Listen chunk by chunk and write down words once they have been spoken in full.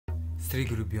శ్రీ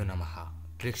గురుభ్యో నమః.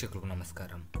 ప్రేక్షకులకు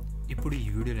నమస్కారం. ఇప్పుడు ఈ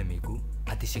వీడియోలో మీకు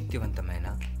అతి శక్తివంతమైన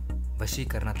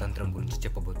వశీకరణ తంత్రం గురించి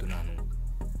చెప్పబోతున్నాను.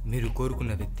 మీరు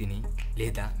కోరుకున్న వ్యక్తిని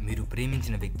లేదా మీరు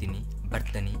ప్రేమించిన వ్యక్తిని,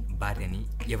 భర్తని, భార్యని,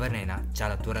 ఎవరినైనా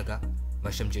చాలా త్వరగా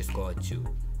వశం చేసుకోవచ్చు.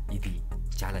 ఇది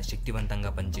చాలా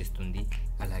శక్తివంతంగా పనిచేస్తుంది,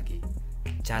 అలాగే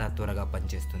చాలా త్వరగా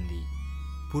పనిచేస్తుంది.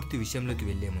 పూర్తి విషయంలోకి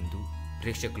వెళ్లే ముందు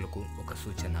ప్రేక్షకులకు ఒక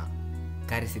సూచన: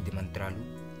 కార్యసిద్ధి మంత్రాలు,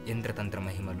 యంత్రతంత్ర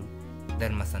మహిమలు,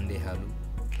 ధర్మ సందేహాలు,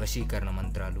 వశీకరణ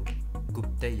మంత్రాలు,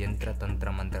 గుప్త యంత్ర తంత్ర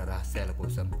మంత్ర రహస్యాల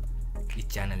కోసం ఈ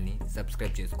ఛానల్ని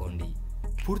సబ్స్క్రైబ్ చేసుకోండి.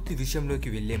 పూర్తి విషయంలోకి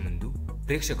వెళ్లే ముందు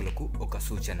ప్రేక్షకులకు ఒక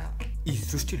సూచన: ఈ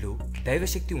సృష్టిలో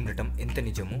దైవశక్తి ఉండటం ఎంత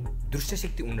నిజమో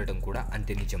దుష్టశక్తి ఉండటం కూడా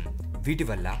అంతే నిజం. వీటి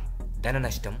వల్ల ధన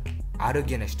నష్టం,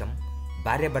 ఆరోగ్య నష్టం,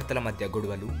 భార్యాభర్తల మధ్య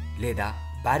గొడవలు లేదా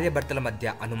భార్యాభర్తల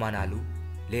మధ్య అనుమానాలు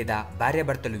లేదా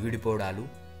భార్యాభర్తలు విడిపోవడాలు,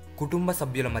 కుటుంబ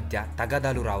సభ్యుల మధ్య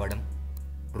తగాదాలు రావడం,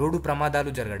 రోడ్డు ప్రమాదాలు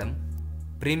జరగడం,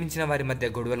 ప్రేమించిన వారి మధ్య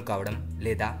గొడవలు కావడం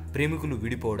లేదా ప్రేమికులు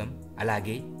విడిపోవడం,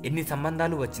 అలాగే ఎన్ని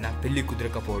సంబంధాలు వచ్చినా పెళ్లి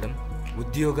కుదరకపోవడం,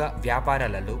 ఉద్యోగ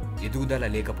వ్యాపారాలలో ఎదుగుదల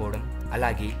లేకపోవడం,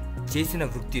 అలాగే చేసిన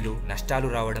వృత్తిలో నష్టాలు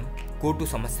రావడం, కోర్టు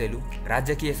సమస్యలు,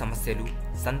 రాజకీయ సమస్యలు,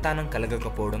 సంతానం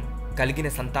కలగకపోవడం,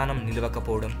 కలిగిన సంతానం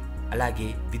నిలవకపోవడం, అలాగే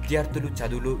విద్యార్థులు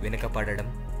చదువులో వెనుకపడడం,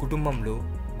 కుటుంబంలో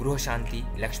గృహశాంతి,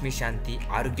 లక్ష్మీశాంతి,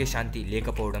 ఆరోగ్య శాంతి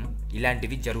లేకపోవడం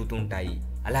ఇలాంటివి జరుగుతూ ఉంటాయి.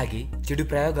 అలాగే చెడు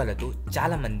ప్రయోగాలతో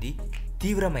చాలామంది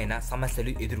తీవ్రమైన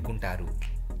సమస్యలు ఎదుర్కొంటారు.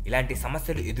 ఇలాంటి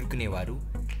సమస్యలు ఎదుర్కొనేవారు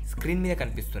స్క్రీన్ మీద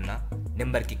కనిపిస్తున్న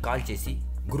నెంబర్కి కాల్ చేసి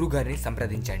గురుగారిని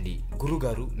సంప్రదించండి.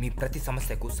 గురుగారు మీ ప్రతి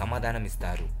సమస్యకు సమాధానం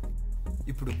ఇస్తారు.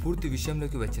 ఇప్పుడు పూర్తి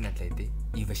విషయంలోకి వచ్చినట్లయితే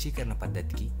ఈ వశీకరణ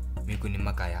పద్ధతికి మీకు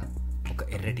నిమ్మకాయ, ఒక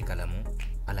ఎర్రటి కలము,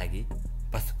 అలాగే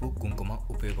పసుపు, కుంకుమ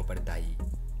ఉపయోగపడతాయి.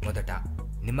 మొదట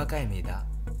నిమ్మకాయ మీద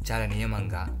చాలా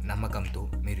నియమంగా, నమ్మకంతో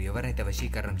మీరు ఎవరైతే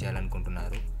వశీకరణం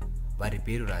చేయాలనుకుంటున్నారో వారి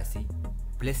పేరు రాసి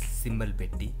ప్లస్ సింబల్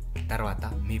పెట్టి తర్వాత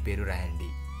మీ పేరు రాయండి.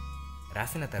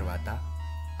 రాసిన తర్వాత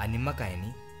ఆ నిమ్మకాయని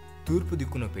తూర్పు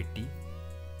దిక్కున పెట్టి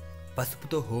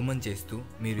పసుపుతో హోమం చేస్తూ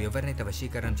మీరు ఎవరినైతే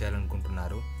వశీకరణం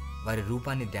చేయాలనుకుంటున్నారో వారి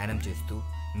రూపాన్ని ధ్యానం చేస్తూ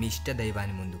మీ ఇష్ట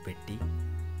దైవాన్ని ముందు పెట్టి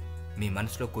మీ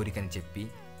మనసులో కోరికని చెప్పి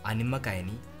ఆ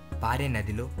నిమ్మకాయని పారే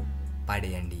నదిలో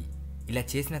పాడేయండి. ఇలా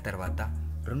చేసిన తర్వాత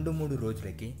 2-3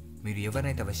 రోజులకి మీరు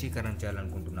ఎవరినైతే వశీకరణం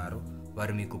చేయాలనుకుంటున్నారో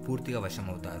వారు మీకు పూర్తిగా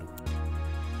వశమవుతారు.